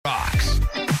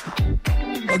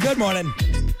Well, good morning.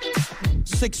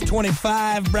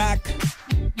 6:25, Brock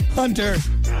Hunter.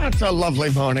 That's a lovely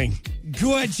morning.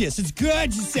 Gorgeous. It's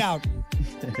gorgeous out.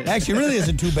 Actually, it really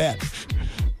isn't too bad.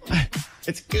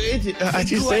 It's good. I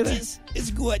just say that.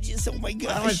 It's gorgeous. Oh, my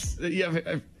gosh.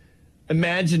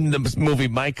 Imagine the movie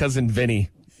My Cousin Vinny.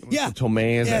 Yeah.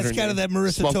 Tomei, yeah, it's kind of that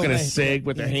Marissa Smoking Tomei. a cig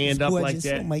with her hand up like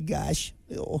that. Oh, my gosh.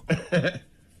 Oh.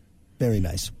 Very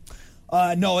nice.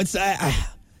 No, it's...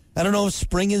 I don't know if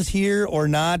spring is here or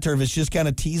not, or if it's just kind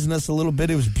of teasing us a little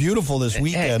bit. It was beautiful this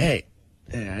weekend. Hey.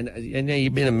 I know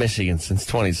you've been in Michigan since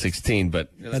 2016,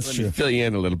 but That's let true. me fill you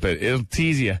in a little bit. It'll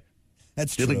tease you.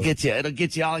 That's true. It'll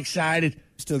get you all excited.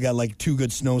 Still got like 2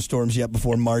 good snowstorms yet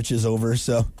before March is over,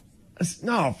 so...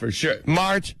 No, for sure.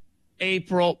 March,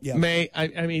 April, Yeah. May.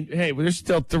 I mean, hey, there's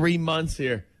still 3 months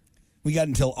here. We got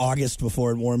until August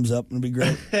before it warms up. It'll be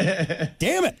great.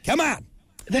 Damn it. Come on.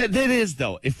 That is,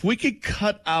 though. If we could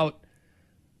cut out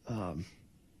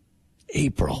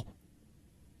April.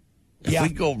 If we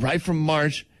go right from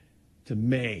March to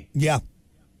May. Yeah.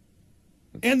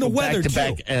 And the weather,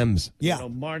 back-to-back too. M's. Yeah. You know,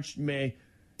 March, May.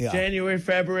 Yeah. January,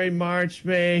 February, March,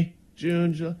 May,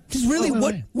 June, July. Because really,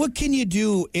 what can you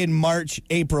do in March,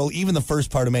 April, even the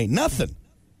first part of May? Nothing.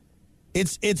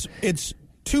 It's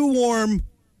too warm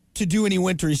to do any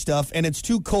wintry stuff, and it's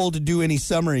too cold to do any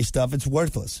summery stuff. It's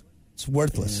worthless. It's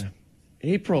worthless. Yeah.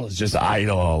 April is just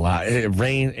idle a lot.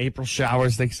 Rain, April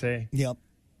showers, they say. Yep.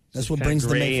 That's what kinda brings the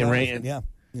gray May and flowers. rain. Yeah.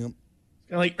 Yep.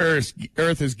 Kind of like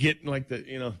Earth is getting like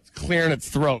it's clearing its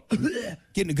throat.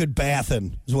 Getting a good bath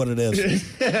in is what it is.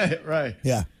 Right.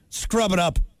 Yeah. Scrub it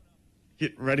up.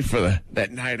 Getting ready for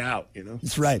that night out,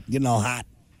 That's right. Getting all hot.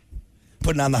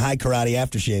 Putting on the high karate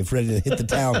aftershave, ready to hit the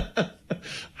town.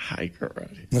 High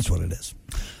karate. That's what it is.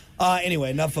 Anyway,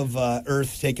 enough of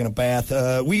Earth taking a bath.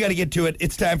 We got to get to it.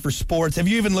 It's time for sports. Have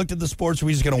you even looked at the sports, or are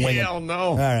we just going to wing it? Hell no.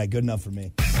 All right, good enough for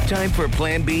me. Time for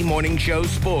Plan B Morning Show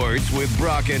Sports with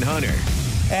Brock and Hunter.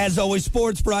 As always,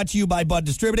 sports brought to you by Bud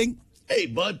Distributing. Hey,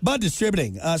 bud. Bud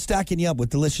Distributing, stocking you up with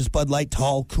delicious Bud Light,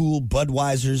 tall, cool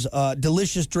Budweiser's,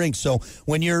 delicious drinks. So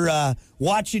when you're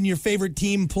watching your favorite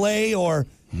team play, or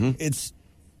it's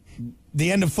the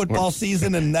end of football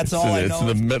season, and that's all I know. It's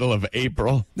the middle of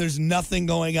April. There's nothing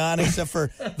going on except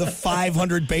for the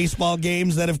 500 baseball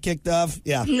games that have kicked off.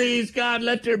 Yeah. Please, God,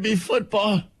 let there be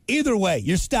football. Either way,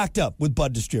 you're stocked up with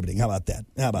Bud Distributing. How about that?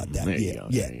 There you Yeah, go,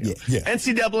 yeah, there you yeah, go. yeah.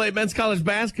 NCAA men's college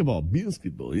basketball.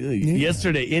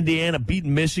 Yesterday, Indiana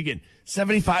beating Michigan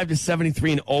 75-73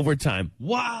 in overtime.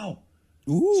 Wow.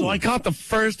 Ooh. So I caught the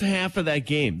first half of that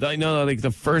game. Like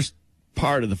the first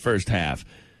part of the first half.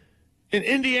 And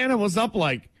Indiana was up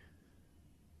like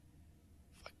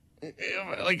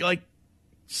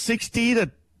 60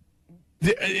 to...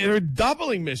 They were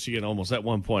doubling Michigan almost at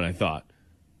one point, I thought.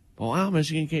 Oh, wow,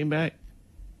 Michigan came back.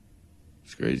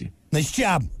 It's crazy. Nice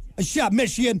job. Nice job,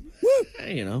 Michigan. Woo.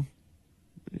 Hey, there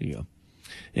you go.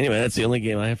 Anyway, that's the only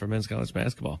game I have for men's college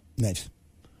basketball. Nice.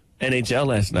 NHL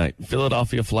last night.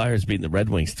 Philadelphia Flyers beating the Red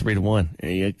Wings 3-1. There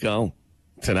you go.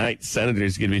 Tonight,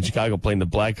 Senators going to be in Chicago playing the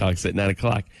Blackhawks at 9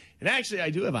 o'clock. And actually,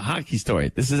 I do have a hockey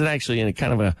story. This is actually a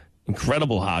kind of an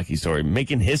incredible hockey story,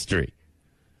 making history.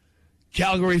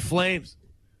 Calgary Flames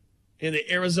and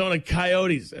the Arizona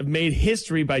Coyotes have made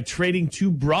history by trading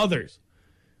 2 brothers.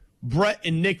 Brett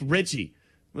and Nick Ritchie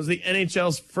was the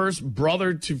NHL's first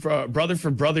brother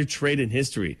for brother trade in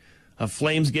history.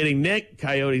 Flames getting Nick,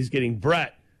 Coyotes getting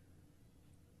Brett.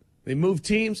 They moved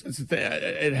teams.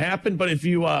 It happened, but if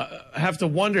you have to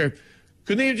wonder,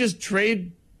 couldn't they have just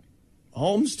trade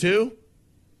homes too?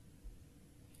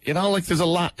 There's a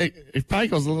lot. It probably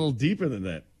goes a little deeper than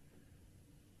that.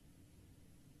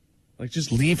 Like,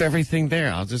 just leave everything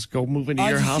there. I'll just go move into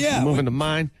your house and move into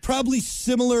mine. Probably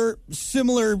similar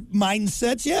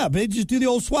mindsets. Yeah, but just do the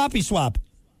old swappy swap.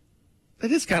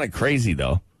 That is kind of crazy,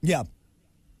 though. Yeah.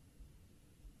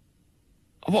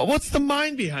 What's the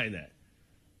mind behind that?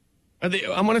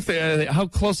 I wonder if how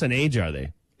close in age are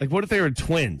they? Like, what if they were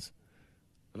twins?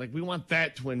 Like, we want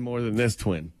that twin more than this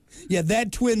twin. Yeah,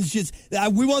 that twin's just...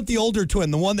 we want the older twin,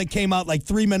 the one that came out like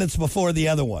 3 minutes before the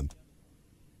other one.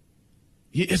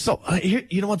 So,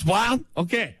 you know what's wild?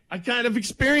 Okay, I kind of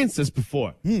experienced this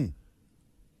before. And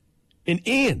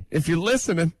Ian, if you're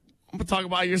listening, I'm going to talk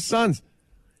about your sons.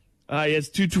 He has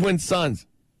 2 twin sons,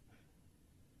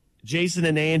 Jason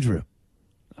and Andrew.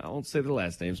 I won't say their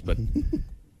last names, but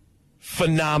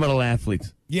phenomenal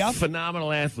athletes. Yeah.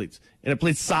 Phenomenal athletes. And I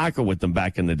played soccer with them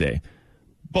back in the day.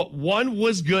 But one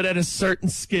was good at a certain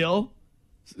skill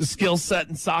set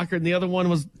in soccer, and the other one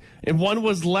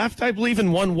was left, I believe,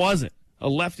 and one wasn't. A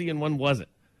lefty and one wasn't.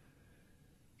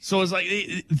 So it was like,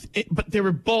 but they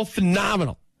were both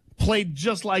phenomenal. played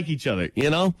just like each other,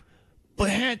 but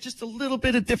had just a little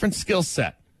bit of different skill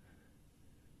set.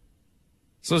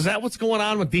 So is that what's going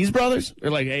on with these brothers?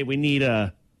 They're like, hey, we need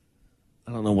I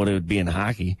don't know what it would be in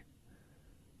hockey.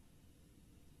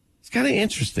 It's kind of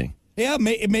interesting. Yeah,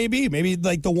 maybe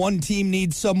like the one team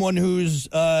needs someone who's,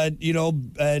 I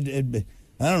don't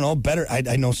know, better.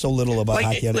 I know so little about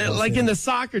hockey. Like in the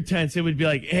soccer tense, it would be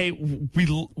like, hey,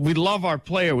 we love our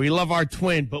player, we love our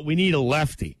twin, but we need a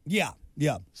lefty. Yeah.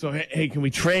 So, hey, can we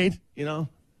trade?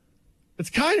 It's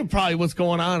kind of probably what's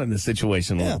going on in this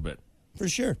situation a little bit. For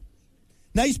sure.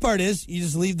 Nice part is you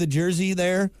just leave the jersey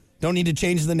there. Don't need to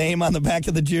change the name on the back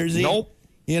of the jersey. Nope.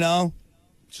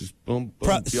 Just boom,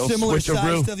 similar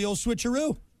size to the old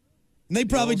switcheroo. And they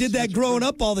probably did that growing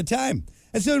up all the time.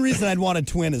 That's the only reason I'd want a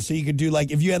twin is so you could do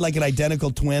like, if you had like an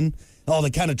identical twin, all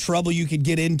the kind of trouble you could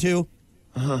get into.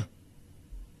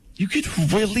 You could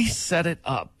really set it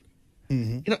up.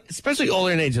 Mm-hmm. Especially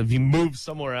older in age, if you move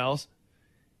somewhere else,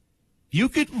 you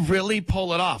could really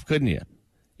pull it off, couldn't you?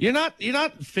 You're not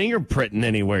fingerprinting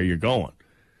anywhere you're going.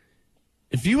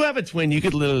 If you have a twin, you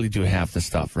could literally do half the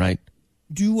stuff, right?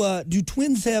 Do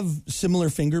twins have similar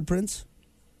fingerprints?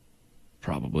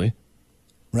 Probably.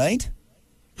 Right?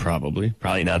 Probably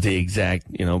not the exact,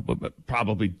 but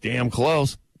probably damn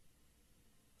close.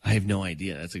 I have no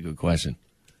idea. That's a good question.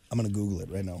 I'm going to Google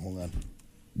it right now. Hold on.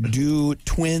 Do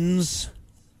twins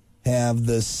have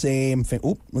the same thing?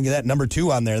 Oop, look at that, number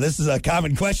 2 on there. This is a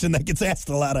common question that gets asked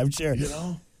a lot, I'm sure.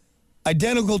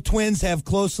 Identical twins have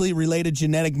closely related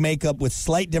genetic makeup with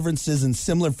slight differences in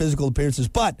similar physical appearances.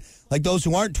 But, like those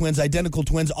who aren't twins, identical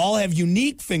twins all have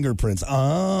unique fingerprints.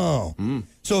 Oh.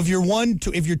 So if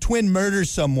your twin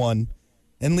murders someone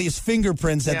and leaves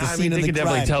fingerprints at the scene of the crime. They can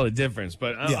definitely tell the difference,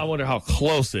 but I wonder how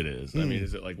close it is. I mean,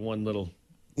 is it like one little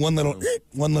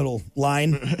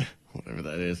line? Whatever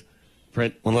that is.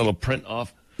 One little print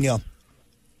off. Yeah.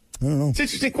 I don't know. It's an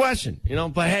interesting question,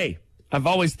 but hey, I've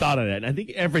always thought of that, and I think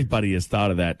everybody has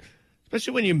thought of that,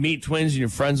 especially when you meet twins and you're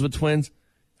friends with twins.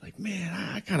 Like, man,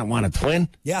 I kind of want a twin.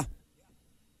 Yeah.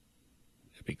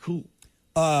 That'd be cool.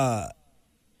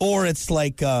 Or it's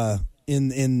like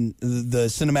in the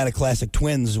cinematic classic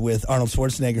Twins with Arnold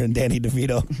Schwarzenegger and Danny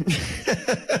DeVito.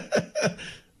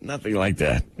 Nothing like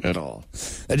that at all.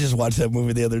 I just watched that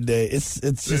movie the other day. It's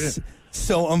just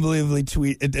so unbelievably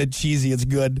cheesy. It's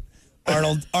good.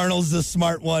 Arnold's the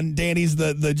smart one. Danny's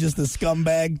the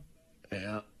scumbag.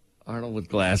 Yeah, Arnold with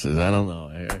glasses. I don't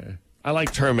know. I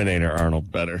like Terminator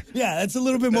Arnold better. Yeah, that's a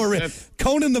little bit more.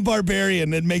 Conan the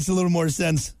Barbarian. It makes a little more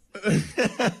sense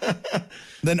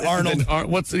than Arnold.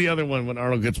 What's the other one when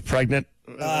Arnold gets pregnant?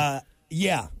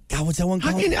 Yeah. God, what's that one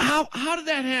called? How did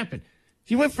that happen?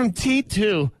 He went from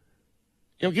T2,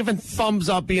 giving thumbs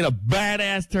up, being a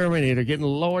badass Terminator, getting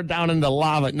lowered down into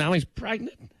lava. Now he's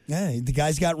pregnant. Yeah, the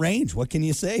guy's got range. What can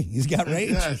you say? He's got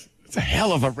range. It's a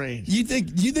hell of a range. You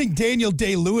think Daniel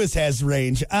Day-Lewis has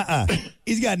range?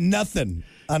 He's got nothing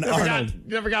on Arnold.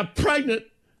 Never got pregnant.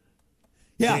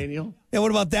 Yeah. Daniel. Yeah,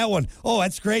 what about that one? Oh,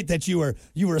 that's great that you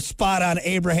were spot on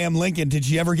Abraham Lincoln. Did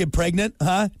you ever get pregnant?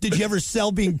 Huh? Did you ever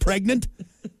sell being pregnant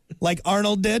like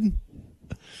Arnold did?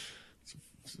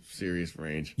 It's a serious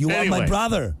range. You are my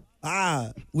brother.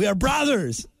 We are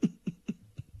brothers.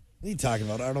 What are you talking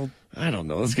about, Arnold? I don't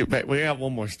know. Let's get back. We got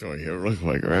one more story here real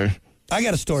quick, right? I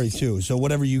got a story, too, so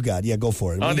whatever you got. Yeah, go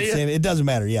for it. It doesn't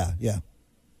matter. Yeah.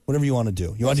 Whatever you want to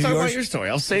do. You want to do yours? Talk about your story.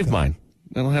 I'll save mine.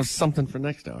 Then I'll have something for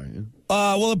next hour. Yeah?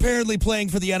 Well, apparently playing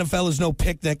for the NFL is no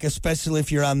picnic, especially if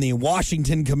you're on the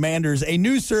Washington Commanders. A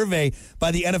new survey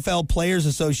by the NFL Players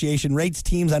Association rates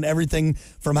teams on everything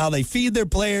from how they feed their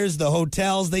players, the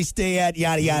hotels they stay at,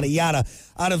 yada, yada, yada.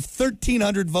 Out of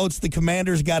 1,300 votes, the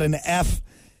Commanders got an F.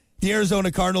 The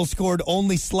Arizona Cardinals scored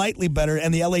only slightly better,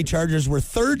 and the LA Chargers were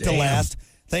third to last,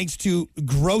 thanks to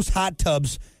gross hot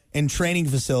tubs and training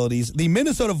facilities. The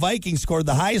Minnesota Vikings scored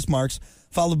the highest marks,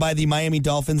 followed by the Miami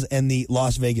Dolphins and the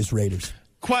Las Vegas Raiders.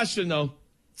 Question, though.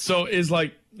 So is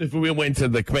like, if we went to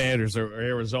the Commanders or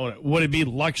Arizona, would it be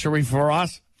luxury for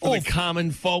us? For the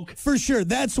common folk? For sure.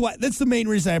 That's the main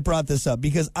reason I brought this up,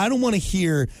 because I don't want to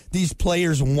hear these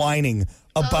players whining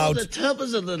about the tub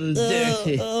was a little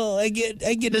dirty. I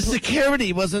get the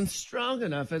security wasn't strong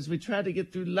enough as we tried to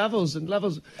get through levels and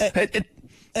levels.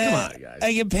 Come on, guys.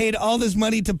 I get paid all this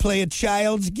money to play a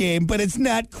child's game, but it's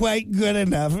not quite good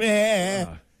enough.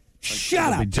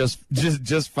 Shut up.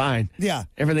 Just fine. Yeah.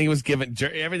 Everything's given to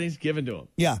them.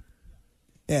 Yeah.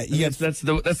 Yeah, that's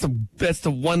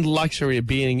the one luxury of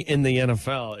being in the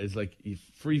NFL is like you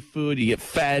free food, you get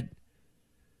fed,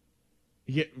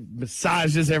 you get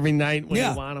massages every night when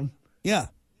you want them. Yeah.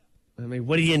 I mean,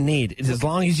 what do you need? It's as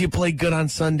long as you play good on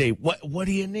Sunday. What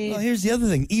do you need? Well, here's the other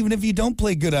thing. Even if you don't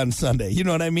play good on Sunday, you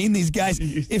know what I mean? These guys,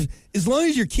 as long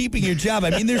as you're keeping your job. I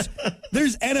mean,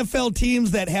 there's NFL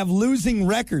teams that have losing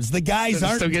records. The guys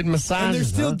aren't still getting massages, and they're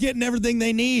still getting everything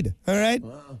they need. All right,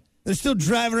 wow. They're still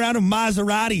driving around in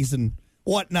Maseratis and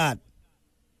whatnot.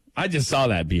 I just saw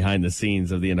that behind the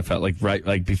scenes of the NFL,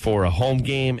 like before a home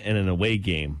game and an away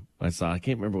game. I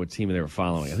can't remember what team they were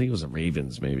following. I think it was the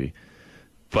Ravens, maybe.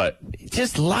 But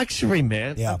just luxury,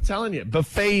 man. Yeah. I'm telling you,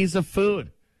 buffets of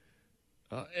food.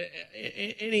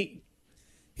 Anything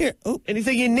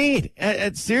you need.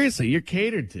 Seriously, you're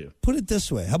catered to. Put it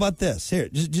this way. How about this? Here,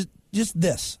 just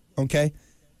this, okay?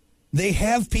 They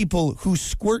have people who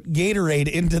squirt Gatorade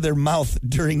into their mouth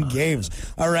during games,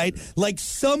 all right? Like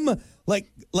some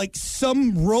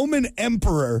Roman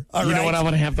emperor, all right? You know what I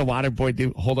want to have the water boy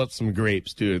do? Hold up some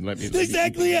grapes, dude. Let me. That's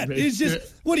exactly it. It's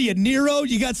just, what are you, Nero?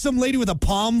 You got some lady with a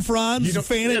palm fronds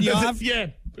fanning you off?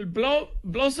 Yeah, blow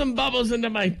some bubbles into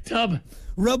my tub.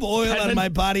 Rub oil on my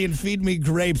body and feed me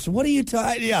grapes. What are you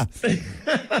talking? Yeah.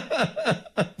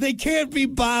 They can't be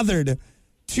bothered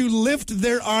to lift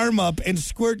their arm up and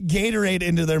squirt Gatorade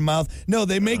into their mouth. No,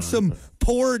 they make some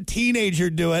poor teenager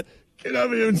do it. Get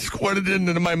over here and squirt it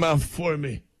into my mouth for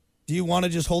me. Do you want to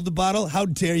just hold the bottle? How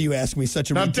dare you ask me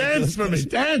such a ridiculous dance for me,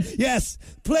 dance. Yes,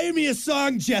 play me a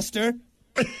song, Jester.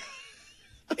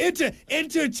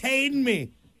 Entertain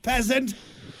me, peasant.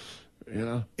 You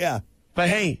know? Yeah. But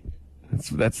hey,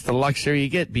 that's the luxury you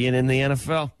get being in the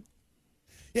NFL.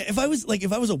 Yeah, if I was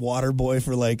a water boy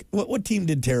for what team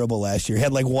did terrible last year?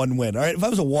 Had one win. All right, if I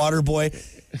was a water boy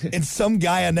and some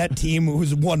guy on that team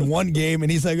who's won one game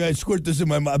and he's like, I squirt this in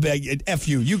my mouth. F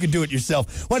you can do it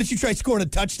yourself. Why don't you try scoring a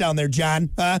touchdown there, John?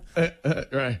 Huh?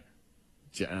 Right,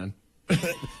 John.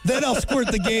 Then I'll squirt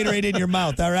the Gatorade in your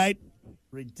mouth. All right.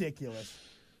 Ridiculous.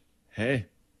 Hey,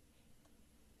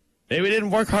 maybe we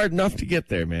didn't work hard enough to get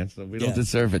there, man. So we don't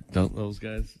deserve it, don't those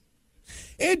guys?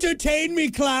 Entertain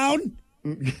me, clown.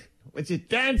 What's your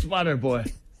dance, water boy?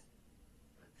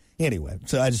 Anyway,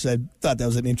 so I thought that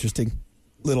was an interesting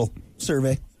little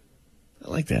survey. I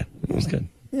like that. It was good.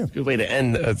 Yeah. Good way to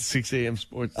end 6 a.m.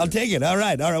 sports. I'll take it. All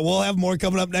right. We'll have more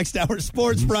coming up next hour.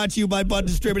 Sports brought to you by Bud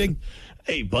Distributing.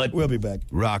 Hey, Bud. We'll be back.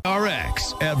 Rock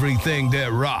RX, everything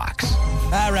that rocks.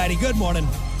 All righty. Good morning.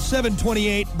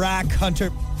 728, Brock Hunter.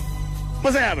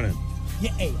 What's happening?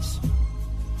 Yes.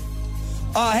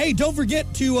 Hey, don't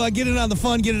forget to get in on the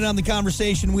fun, get in on the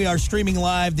conversation. We are streaming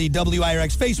live the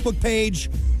WIRX Facebook page,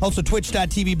 also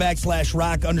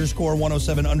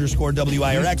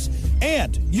twitch.tv/rock_107_WIRX,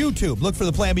 and YouTube. Look for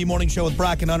the Plan B Morning Show with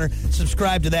Brock and Hunter.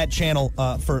 Subscribe to that channel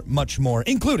for much more,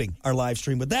 including our live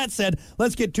stream. With that said,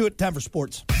 let's get to it. Time for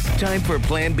sports. Time for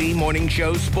Plan B Morning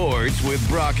Show Sports with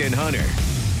Brock and Hunter.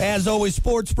 As always,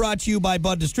 sports brought to you by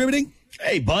Bud Distributing.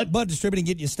 Hey, Bud. Bud Distributing,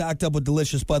 getting you stocked up with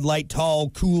delicious Bud Light,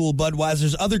 tall, cool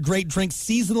Budweisers, other great drinks,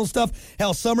 seasonal stuff.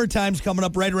 Hell, summertime's coming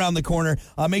up right around the corner.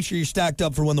 Make sure you're stocked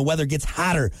up for when the weather gets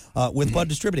hotter with Bud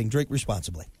Distributing. Drink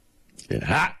responsibly. It's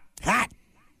hot. Hot.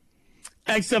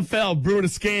 XFL brewing a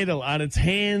scandal on its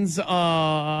hands. It's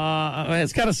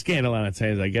got a scandal on its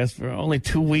hands, I guess, for only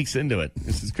 2 weeks into it.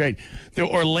 This is great. The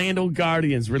Orlando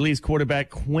Guardians released quarterback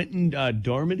Quentin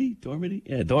Dormady?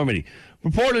 Yeah, Dormady.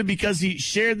 Reported because he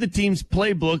shared the team's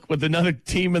playbook with another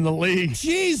team in the league.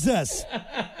 Jesus.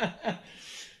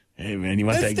 Hey, man, you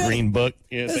want that green book?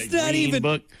 Yeah,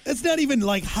 that's not even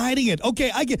like hiding it.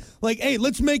 Okay, I get hey,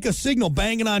 let's make a signal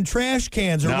banging on trash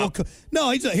cans.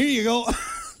 He's here you go.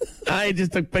 I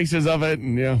just took pictures of it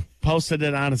and posted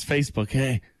it on his Facebook.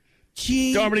 Hey,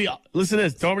 Gee. Dormady, listen to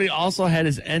this. Dormady also had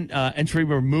his entry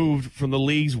removed from the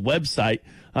league's website,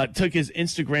 took his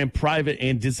Instagram private,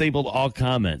 and disabled all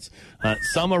comments.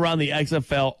 Some around the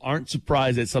XFL aren't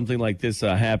surprised that something like this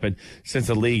happened, since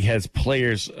the league has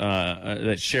players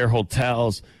that share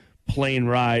hotels, plane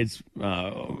rides,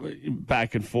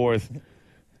 back and forth.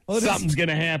 Well, something's going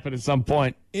to happen at some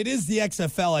point. It is the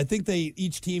XFL. I think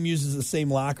each team uses the same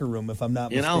locker room, if I'm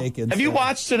not mistaken. Have you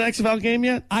watched an XFL game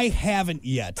yet? I haven't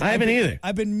yet. I haven't either.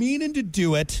 I've been meaning to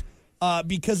do it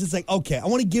because it's okay, I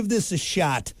want to give this a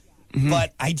shot,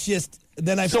 but I just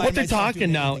then I. So what they're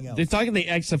talking now? They're talking the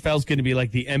XFL is going to be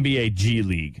like the NBA G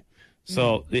League.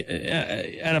 So the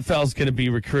NFL is going to be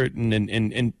recruiting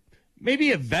and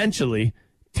maybe eventually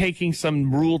taking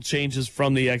some rule changes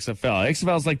from the XFL.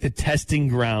 XFL is like the testing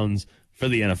grounds for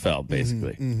the NFL,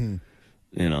 basically.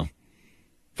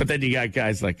 But then you got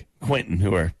guys like Quentin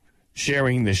who are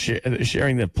sharing the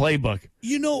playbook.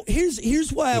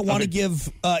 Here's why I want to give.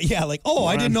 I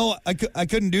didn't know I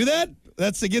couldn't do that.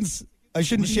 That's against I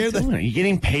shouldn't share that. Are you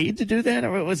getting paid to do that,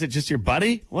 or was it just your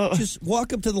buddy? Well, Just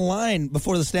walk up to the line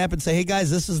before the snap and say, "Hey guys,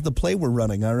 this is the play we're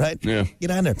running. All right, Yeah. get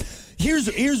on there." Here's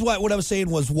what I was saying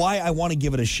was why I want to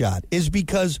give it a shot is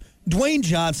because Dwayne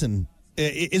Johnson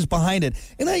is behind it,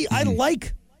 and I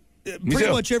like pretty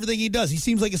too. much everything he does. He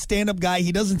seems like a stand-up guy.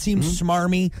 He doesn't seem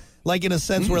smarmy, like in a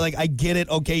sense where like I get it.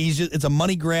 Okay, it's a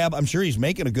money grab. I'm sure he's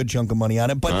making a good chunk of money on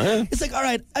it, but yeah. it's like, all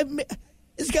right,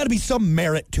 there's got to be some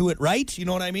merit to it, right? You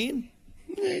know what I mean?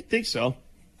 I think so.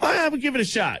 I would give it a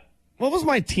shot. What was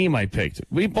my team I picked?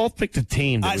 We both picked a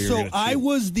team. That we were So gonna I choose.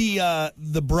 was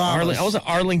the Brahmas. I was at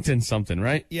Arlington something,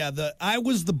 right? Yeah, I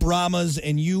was the Brahmas,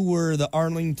 and you were the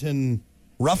Arlington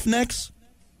Roughnecks.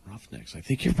 Roughnecks. I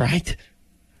think you're right.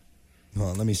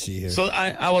 Hold on, let me see here. So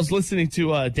I was listening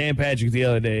to Dan Patrick the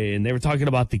other day, and they were talking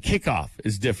about the kickoff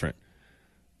is different.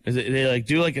 They like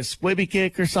do like a squibby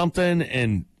kick or something,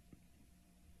 and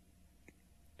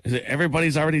is it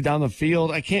everybody's already down the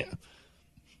field? I can't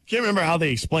remember how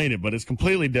they explained it, but it's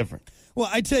completely different. Well,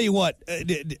 I tell you what,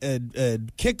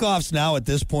 kickoffs now at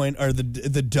this point are the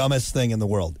dumbest thing in the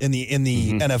world in the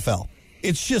NFL.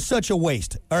 It's just such a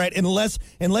waste. All right,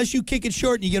 unless you kick it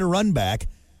short and you get a run back.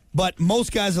 But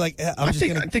most guys are like, I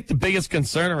think the biggest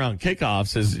concern around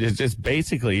kickoffs is just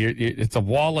basically it's a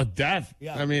wall of death.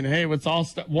 Yeah. I mean, hey, we're going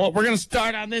to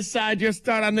start on this side. You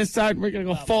start on this side. And we're going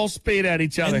to go full speed at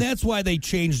each other. And that's why they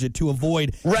changed it to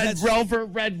avoid Red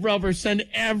Rover, send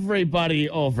everybody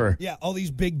over. Yeah, all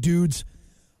these big dudes.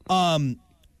 By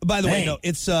the way, no,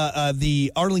 it's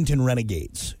the Arlington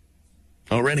Renegades.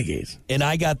 Oh, Renegades. And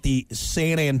I got the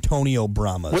San Antonio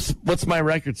Brahmas. What's my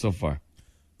record so far?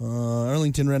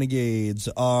 Arlington Renegades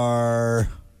are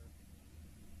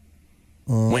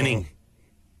Winning.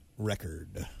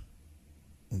 record.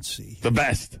 Let's see. The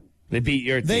best. They beat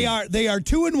your team. They are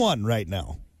 2-1 right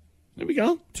now. There we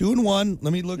go. 2-1.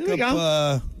 Let me look There we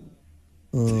up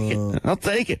I'll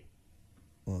take it.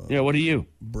 Yeah, what are you?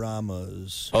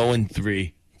 Brahmas.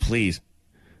 0-3, please.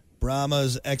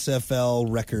 Brahmas XFL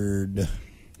record.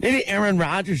 Maybe Aaron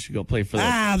Rodgers should go play for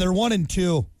them. They're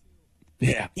 1-2.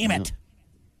 Yeah. Damn it.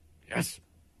 Yes.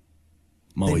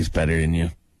 I'm always better than you.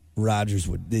 Rodgers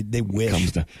would. They wish.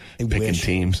 Comes to They picking wish.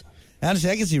 teams. Honestly,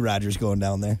 I can see Rodgers going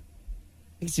down there.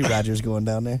 I can see Rodgers going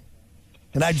down there.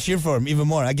 And I'd cheer for him even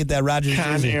more. I get that Rodgers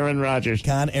jersey. Aaron Rodgers.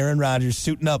 Aaron Rodgers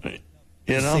suiting up. You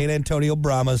know? San Antonio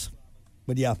Brahmas.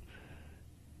 But yeah.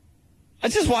 I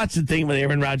just watched the thing with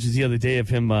Aaron Rodgers the other day of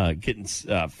him getting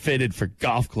fitted for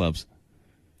golf clubs.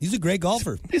 He's a great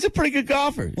golfer. He's a pretty good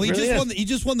golfer. Well, he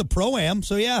just won the Pro-Am,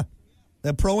 so yeah.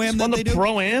 The Pro-Am that won they the do.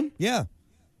 Pro-Am? Yeah.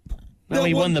 No,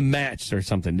 he won the match or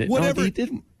something. Whatever. No, he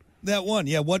didn't. That one.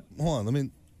 Yeah, what? Hold on, let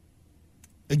me...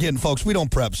 Again, folks, we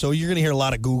don't prep, so you're going to hear a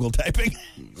lot of Google typing.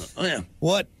 Oh, yeah.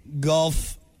 What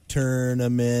golf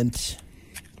tournament?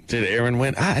 Did Aaron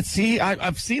win? See,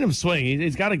 I've seen him swing.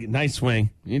 He's got a nice swing.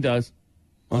 He does.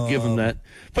 I'll give him that.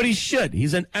 But he should.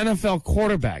 He's an NFL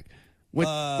quarterback with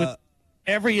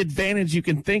every advantage you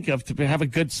can think of to have a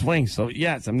good swing. So,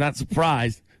 yes, I'm not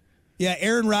surprised. Yeah,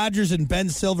 Aaron Rodgers and Ben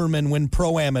Silverman win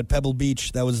Pro-Am at Pebble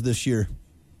Beach. That was this year.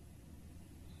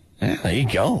 Yeah, there you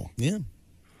go. Yeah.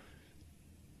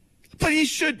 But he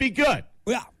should be good.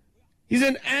 Yeah. He's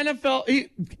an NFL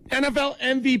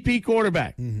MVP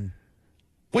quarterback,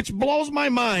 which blows my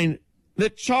mind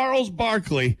that Charles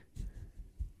Barkley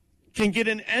can get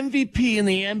an MVP in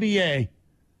the NBA,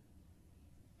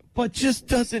 but just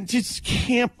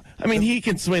can't. I mean, he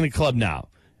can swing the club now,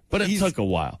 but it took a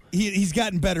while. He's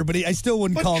gotten better, but I still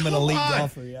wouldn't call him an elite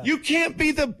golfer. Yeah. You can't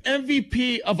be the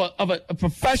MVP of a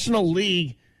professional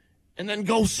league and then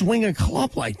go swing a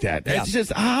club like that. Yeah. It's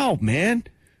just, how, man?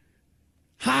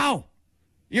 How?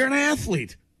 You're an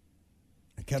athlete.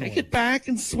 Take it back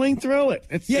and swing through it.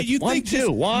 It's you think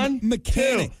 1,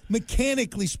 2.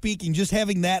 Mechanically speaking, just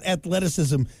having that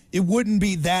athleticism, it wouldn't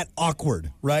be that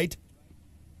awkward, right?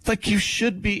 Like you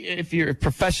should be if you're a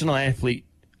professional athlete.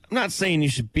 I'm not saying you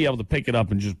should be able to pick it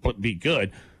up and just be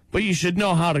good, but you should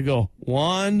know how to go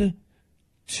 1,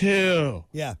 2.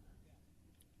 Yeah.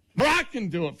 Brock can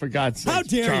do it, for God's sake. How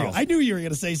dare you? I knew you were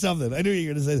going to say something.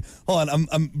 Hold on,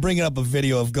 I'm bringing up a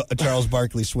video of Charles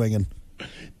Barkley swinging.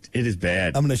 It is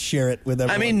bad. I'm going to share it with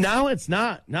everyone. I mean, now it's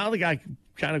not. Now the guy can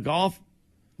kind of golf.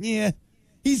 Yeah,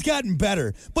 he's gotten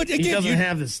better. But again, he doesn't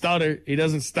have the stutter. He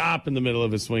doesn't stop in the middle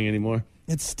of his swing anymore.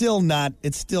 It's still not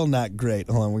great.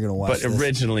 Hold on, we're going to watch But this.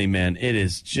 originally, man, it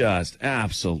is just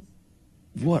absolute.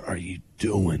 What are you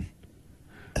doing?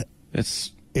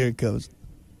 Here it goes.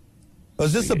 Oh,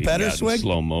 is this a better swing?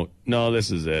 Slow mo. No, this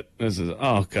is it.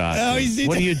 Oh, God. Oh,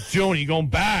 what are you doing? You're going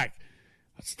back.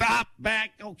 Stop,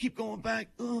 back. Oh, keep going back.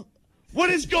 What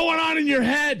is going on in your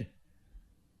head?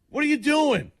 What are you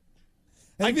doing?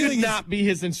 I feel could like he's- not be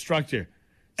his instructor.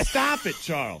 Stop it,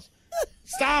 Charles.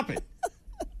 Stop it.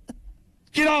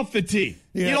 Get off the tee.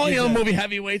 Yeah, you know the exactly. movie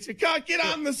Heavyweights? God, get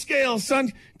on the scale,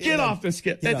 son. Get off the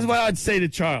scale. That's on. what I'd say to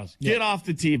Charles. Get off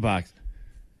the tee box.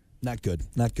 Not good.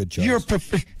 Not good, Charles.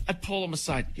 I'd pull him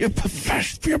aside. You're a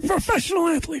professional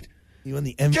athlete. You in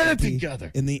the MVP. Get it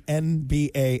together. In the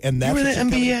NBA. And that's You're in what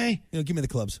the coming- NBA. Give me the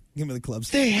clubs. Give me the clubs.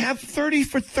 They have 30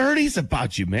 for 30s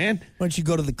about you, man. Why don't you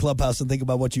go to the clubhouse and think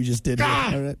about what you just did? Ah!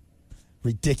 Here, all right?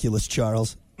 Ridiculous,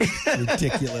 Charles.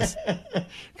 Ridiculous.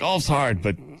 Golf's hard,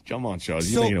 but come on, Charles.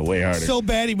 You're making it way harder. So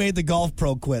bad he made the golf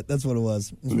pro quit. That's what it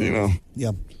was. You know.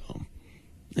 Yeah.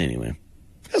 Anyway,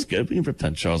 that's good. We can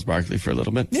pretend Charles Barkley for a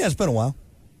little bit. Yeah, it's been a while.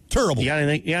 Terrible. You got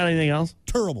anything else?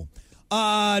 Terrible.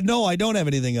 No, I don't have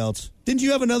anything else. Didn't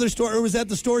you have another story, or was that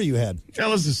the story you had?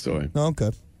 Tell us the story. Oh,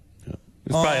 okay. There's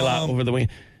probably a lot over the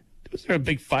weekend. Was there a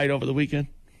big fight over the weekend?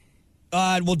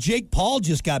 Well, Jake Paul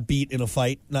just got beat in a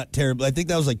fight. Not terribly. I think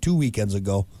that was like 2 weekends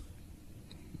ago.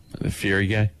 The Fury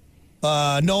guy?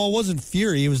 No, it wasn't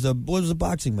Fury. It was what was the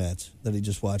boxing match that he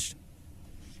just watched?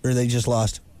 Or they just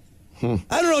lost? I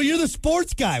don't know. You're the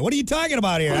sports guy. What are you talking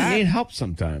about here? Well, huh? you need help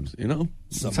sometimes, you know?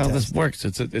 That's how this works.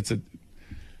 It's a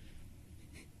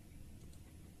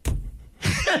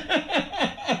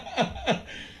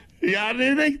You got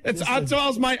anything? That's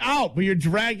all my out, but you're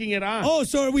dragging it on. Oh,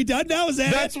 so are we done now? Is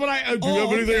that That's it? what do you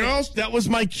have anything else? That was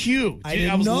my cue. I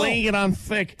didn't was know. laying it on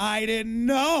thick. I didn't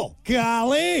know.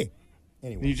 Golly.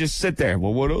 Anyway. You just sit there.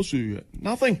 Well, what else do you got?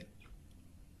 Nothing.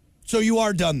 So you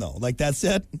are done, though. Like, that's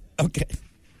it? Okay.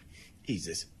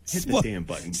 Jesus. Hit Sport- the damn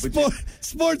button.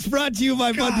 Sports brought to you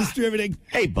by Bud God. Distributing.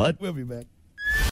 Hey, bud. We'll be back.